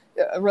 So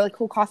a really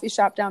cool coffee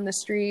shop down the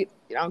street,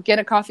 get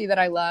a coffee that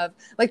I love,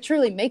 like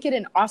truly make it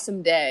an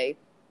awesome day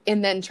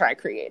and then try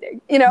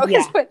creating, you know,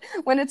 because Yeah.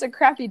 when it's a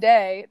crappy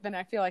day, then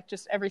I feel like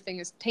just everything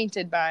is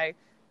tainted by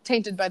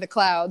the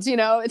clouds, you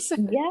know. It's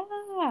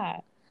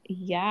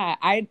Yeah.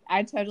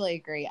 I totally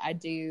agree. I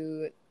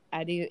do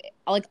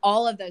like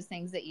all of those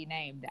things that you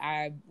named.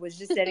 I was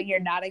just sitting here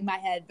nodding my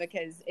head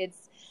because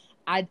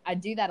I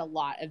do that a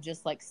lot of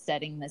just like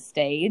setting the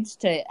stage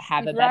to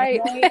have a better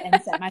Right. day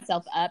and set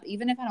myself up,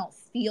 even if I don't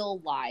feel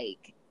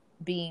like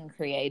being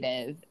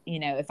creative. You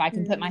know, if I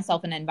can put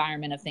myself in an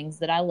environment of things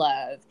that I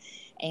love,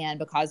 and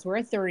because we're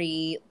a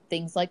three,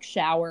 things like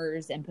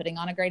showers and putting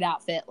on a great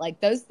outfit, like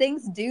those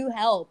things do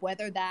help,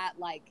 whether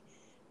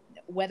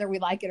we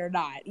like it or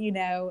not, you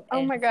know. Oh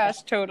And my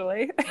gosh,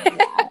 totally.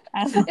 yeah,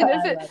 And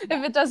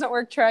if it doesn't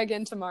work, try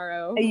again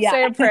tomorrow. Yeah,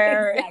 Say a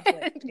prayer,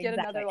 exactly, get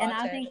another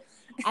latte. And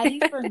I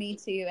think for me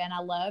too, and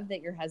I love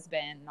that your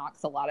husband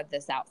knocks a lot of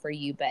this out for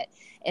you, but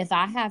if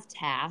I have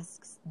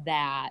tasks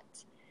that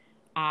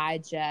I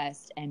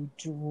just am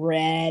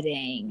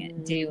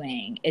dreading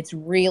doing, it's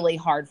really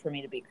hard for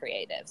me to be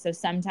creative. So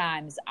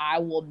sometimes I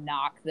will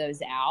knock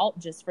those out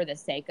just for the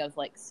sake of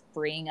like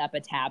freeing up a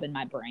tab in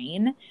my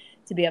brain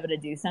to be able to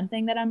do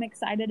something that I'm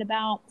excited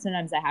about.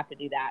 Sometimes I have to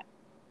do that,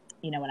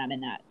 you know, when I'm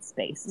in that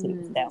space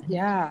too. So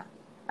Yeah,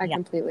 I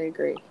completely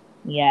agree.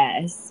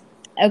 yes.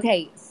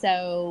 Okay,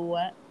 so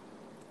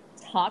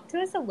talk to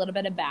us a little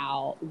bit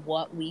about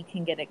what we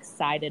can get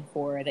excited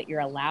for that you're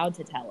allowed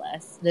to tell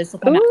us. This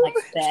will come out like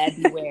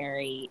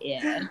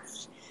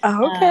February-ish.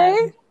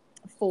 Okay.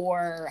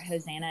 For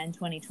Hosanna in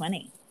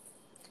 2020.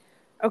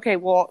 Okay,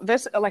 well,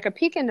 this, like a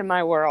peek into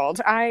my world,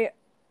 I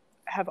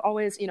have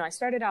always, you know, I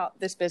started out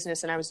this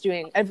business and I was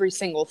doing every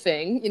single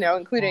thing, you know,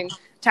 including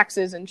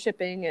taxes and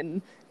shipping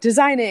and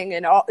designing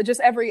and all,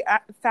 just every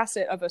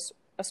facet of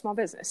a small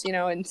business, you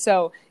know. And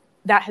so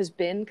that has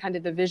been kind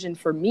of the vision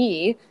for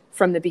me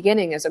from the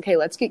beginning is, okay,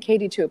 let's get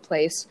Katie to a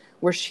place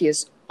where she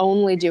is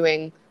only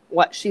doing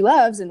what she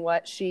loves and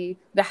the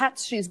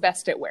hats she's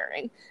best at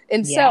wearing.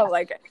 And so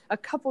like a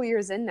couple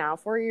years in now,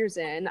 4 years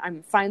in,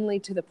 I'm finally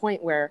to the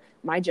point where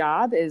my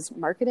job is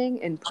marketing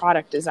and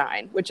product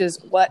design, which is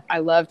what I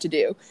love to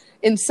do.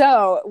 And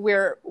so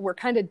we're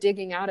kind of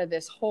digging out of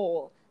this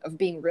hole of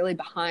being really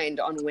behind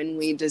on when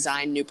we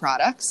design new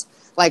products.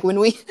 Like when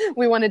we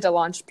wanted to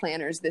launch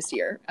planners this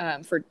year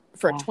for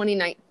a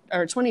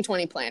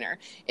 2020 planner,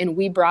 and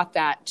we brought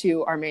that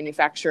to our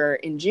manufacturer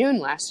in June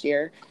last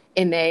year,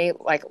 and they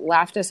like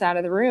laughed us out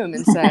of the room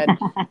and said,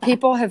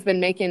 people have been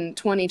making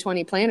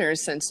 2020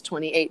 planners since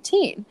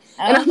 2018.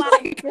 And I'm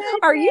like,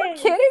 are you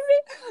kidding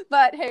me?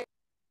 But hey,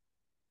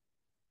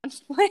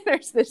 launched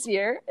planners this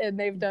year and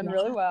they've done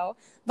really well.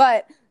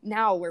 But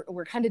now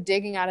we're kind of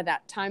digging out of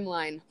that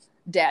timeline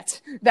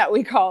debt that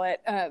we call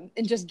it, and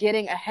just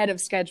getting ahead of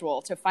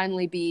schedule to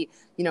finally be,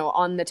 you know,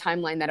 on the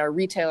timeline that our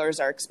retailers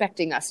are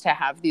expecting us to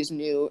have these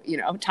new, you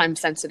know, time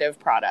sensitive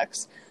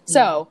products.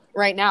 So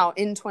right now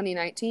in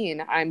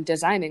 2019, I'm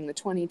designing the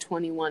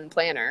 2021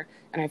 planner,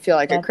 and I feel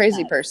like a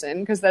crazy person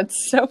because that's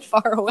so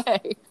far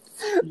away.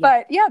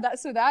 But yeah,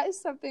 that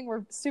is something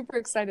we're super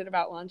excited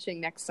about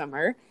launching next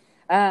summer.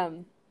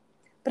 But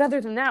other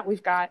than that,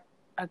 we've got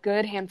a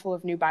good handful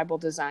of new Bible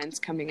designs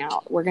coming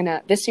out.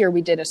 This year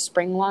we did a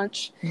spring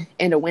launch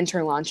and a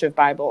winter launch of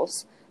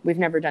Bibles. We've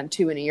never done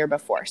 2 in a year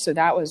before. So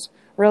that was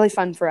really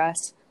fun for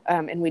us.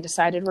 And we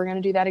decided we're going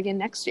to do that again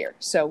next year.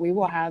 So we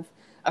will have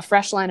a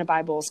fresh line of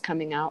Bibles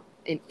coming out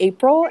in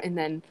April, and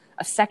then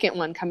a second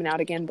one coming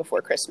out again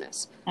before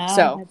Christmas.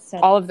 So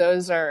all of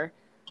those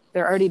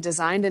they're already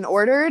designed and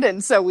ordered.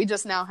 And so we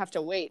just now have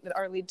to wait.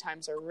 Our lead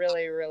times are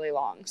really, really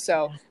long.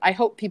 So I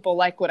hope people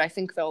like what I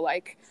think they'll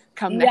like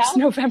come next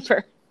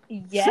November.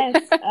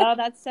 Yes. Oh,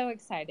 that's so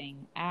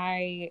exciting.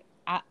 I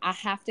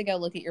have to go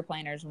look at your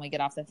planners when we get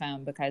off the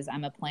phone because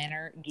I'm a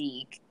planner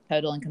geek,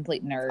 total and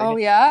complete nerd. Oh,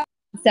 yeah?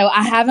 So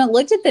I haven't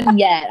looked at them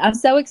yet. I'm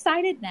so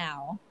excited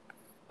now.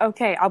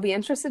 Okay, I'll be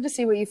interested to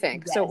see what you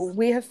think. Yes. So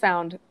we have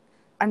found,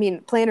 I mean,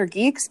 planner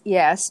geeks,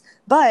 yes,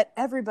 but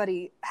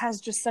everybody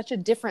has just such a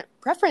different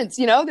preference.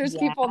 You know, there's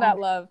people that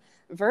love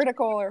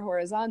vertical or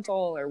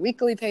horizontal or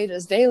weekly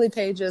pages, daily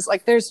pages.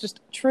 Like there's just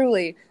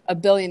truly a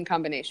billion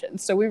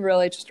combinations. So we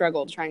really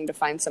struggled trying to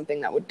find something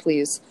that would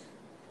please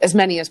as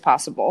many as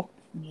possible.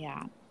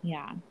 Yeah.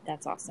 Yeah.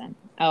 That's awesome.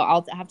 Oh,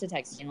 I'll have to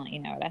text you and let you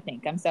know what I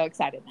think. I'm so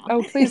excited now.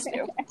 Oh, please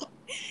do.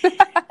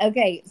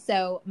 Okay.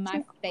 So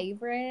my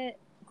favorite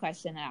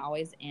question that I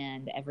always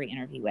end every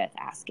interview with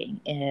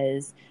asking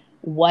is,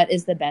 what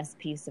is the best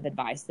piece of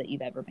advice that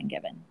you've ever been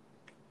given?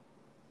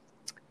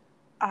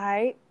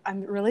 I'm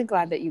really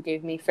glad that you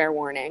gave me fair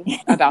warning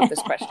about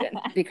this question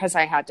because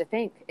I had to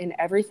think, and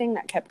everything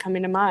that kept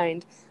coming to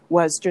mind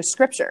was just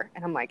scripture.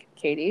 And I'm like,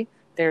 Katie,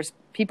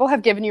 people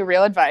have given you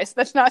real advice.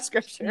 That's not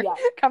scripture. Yeah.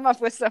 Come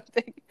up with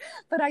something.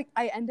 But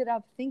I ended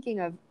up thinking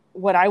of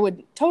what I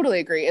would totally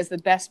agree is the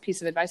best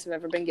piece of advice I've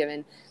ever been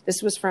given.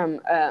 This was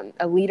from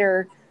a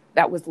leader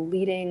that was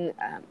leading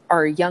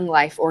our Young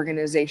Life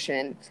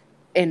organization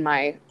in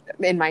my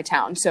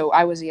town. So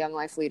I was a Young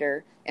Life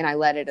leader and I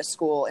led at a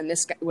school, and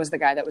this was the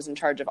guy that was in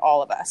charge of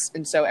all of us.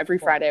 And so every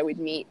Friday we'd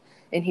meet,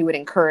 and he would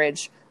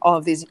encourage all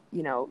of these,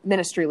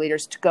 ministry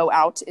leaders to go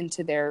out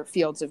into their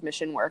fields of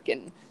mission work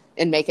and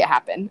make it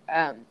happen.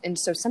 And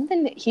so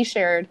something that he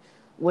shared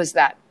was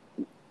that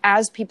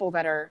as people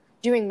that are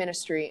doing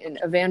ministry and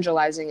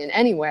evangelizing in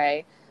any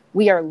way,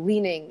 we are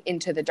leaning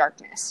into the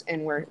darkness,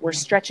 and we're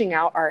stretching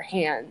out our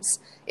hands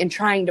and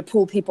trying to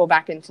pull people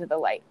back into the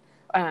light,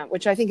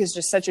 which I think is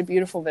just such a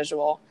beautiful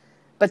visual.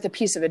 But the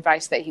piece of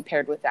advice that he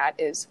paired with that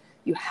is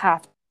you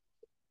have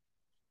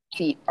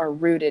feet are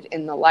rooted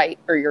in the light,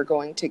 or you're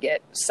going to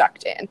get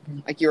sucked in.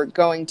 Like you're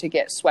going to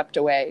get swept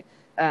away,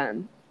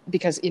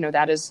 because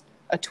that is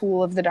a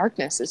tool of the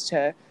darkness, is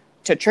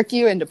to trick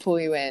you and to pull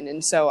you in.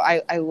 And so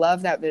I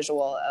love that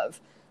visual of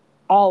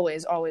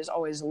always, always,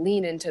 always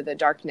lean into the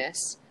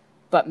darkness,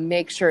 but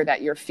make sure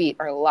that your feet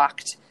are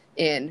locked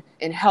in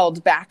and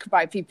held back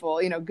by people,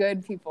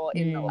 good people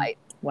in the light.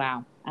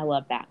 Wow. I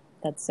love that.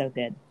 That's so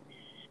good.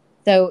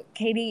 So,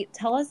 Katie,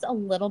 tell us a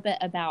little bit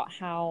about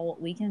how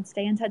we can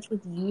stay in touch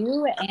with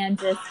you and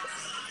just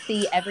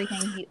see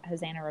everything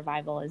Hosanna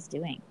Revival is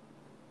doing.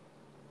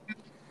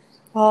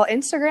 Well,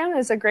 Instagram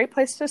is a great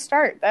place to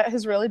start. That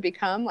has really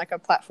become like a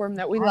platform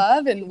that we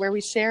love and where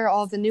we share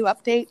all the new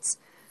updates.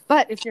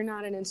 But if you're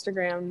not an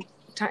Instagram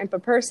type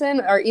of person,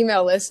 our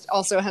email list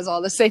also has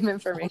all the same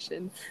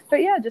information.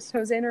 But yeah, just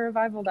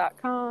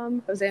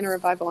hosannarevival.com, Hosanna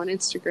Revival on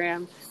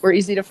Instagram. We're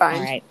easy to find.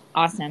 All right.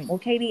 Awesome. Well,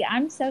 Katie,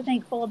 I'm so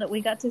thankful that we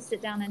got to sit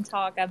down and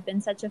talk. I've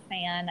been such a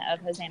fan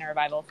of Hosanna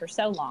Revival for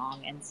so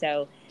long. And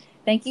so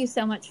thank you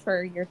so much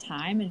for your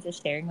time and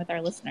just sharing with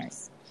our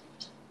listeners.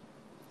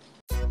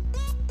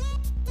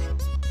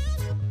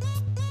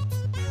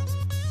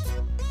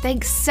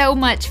 Thanks so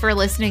much for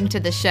listening to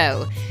the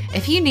show.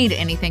 If you need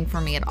anything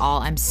from me at all,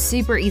 I'm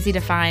super easy to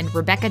find,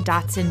 Rebecca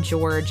Dotson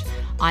George,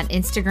 on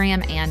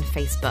Instagram and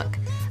Facebook.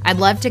 I'd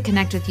love to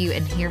connect with you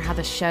and hear how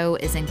the show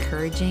is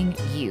encouraging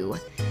you.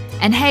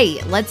 And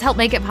hey, let's help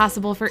make it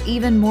possible for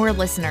even more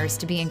listeners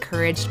to be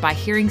encouraged by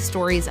hearing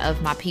stories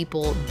of my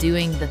people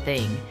doing the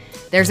thing.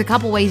 There's a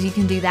couple ways you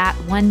can do that.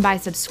 One, by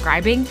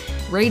subscribing,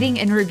 rating,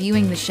 and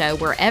reviewing the show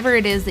wherever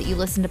it is that you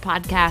listen to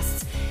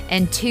podcasts.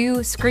 And two,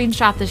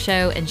 screenshot the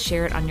show and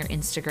share it on your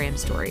Instagram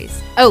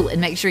stories. Oh, and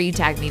make sure you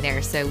tag me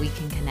there so we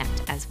can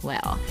connect as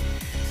well.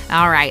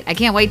 All right, I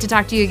can't wait to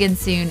talk to you again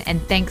soon.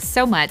 And thanks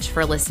so much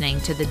for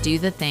listening to the Do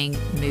the Thing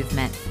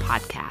Movement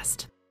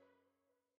podcast.